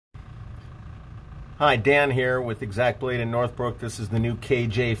Hi, Dan here with Exact Blade in Northbrook. This is the new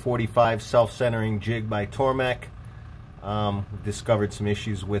KJ-45 self-centering jig by Tormek. We've discovered some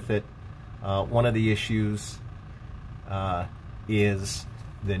issues with it. One of the issues is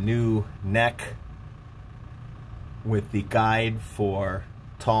the new neck with the guide for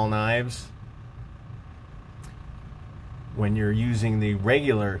tall knives. When you're using the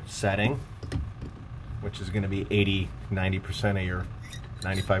regular setting, which is going to be 80-90% of your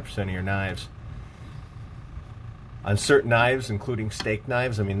 95% of your knives, on certain knives, including steak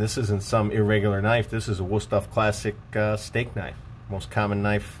knives, I mean, this isn't some irregular knife. This is a Wusthof Classic steak knife, most common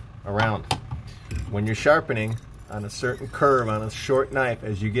knife around. When you're sharpening on a certain curve on a short knife,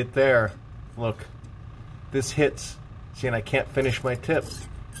 as you get there, look, this hits. See, and I can't finish my tip,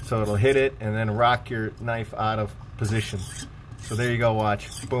 so it'll hit it and then rock your knife out of position. So there you go.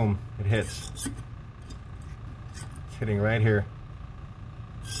 Watch, boom, it hits. It's hitting right here.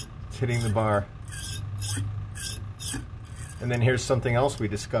 It's hitting the bar. And then here's something else we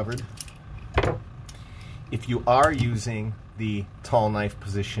discovered. If you are using the tall knife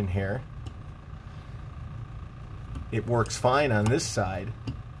position here, it works fine on this side.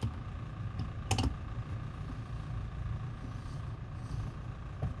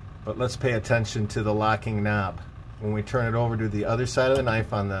 But let's pay attention to the locking knob. When we turn it over to the other side of the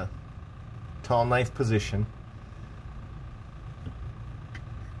knife on the tall knife position,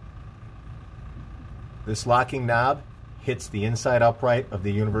 this locking knob hits the inside upright of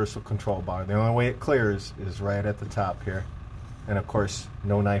the universal control bar. The only way it clears is right at the top here. And of course,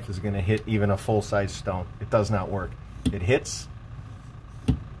 no knife is going to hit even a full-size stone. It does not work. It hits.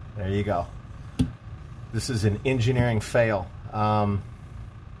 There you go. This is an engineering fail.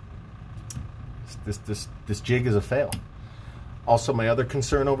 This jig is a fail. Also, my other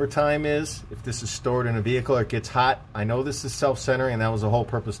concern over time is if this is stored in a vehicle or it gets hot. I know this is self-centering, and that was the whole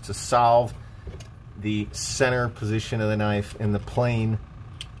purpose, to solve the center position of the knife in the plane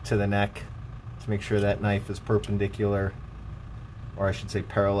to the neck, to make sure that knife is perpendicular, or I should say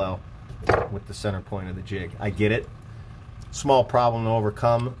parallel, with the center point of the jig. I get it. Small problem to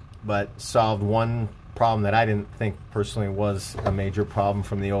overcome, but solved one problem that I didn't think personally was a major problem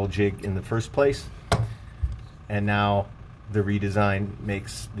from the old jig in the first place. And now the redesign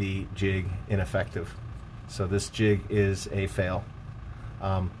makes the jig ineffective. So this jig is a fail.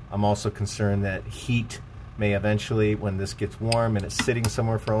 I'm also concerned that heat may eventually, when this gets warm and it's sitting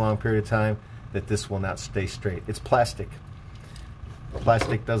somewhere for a long period of time, that this will not stay straight. It's plastic.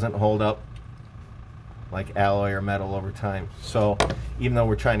 Plastic doesn't hold up like alloy or metal over time. So even though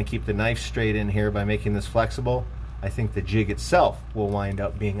we're trying to keep the knife straight in here by making this flexible, I think the jig itself will wind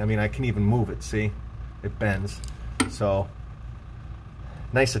up being, I mean, I can even move it, see? It bends. So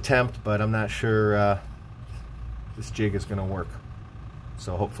nice attempt, but I'm not sure this jig is going to work.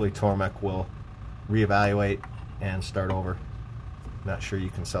 So hopefully Tormek will reevaluate and start over. Not sure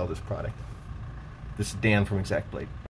you can sell this product. This is Dan from Exact Blade.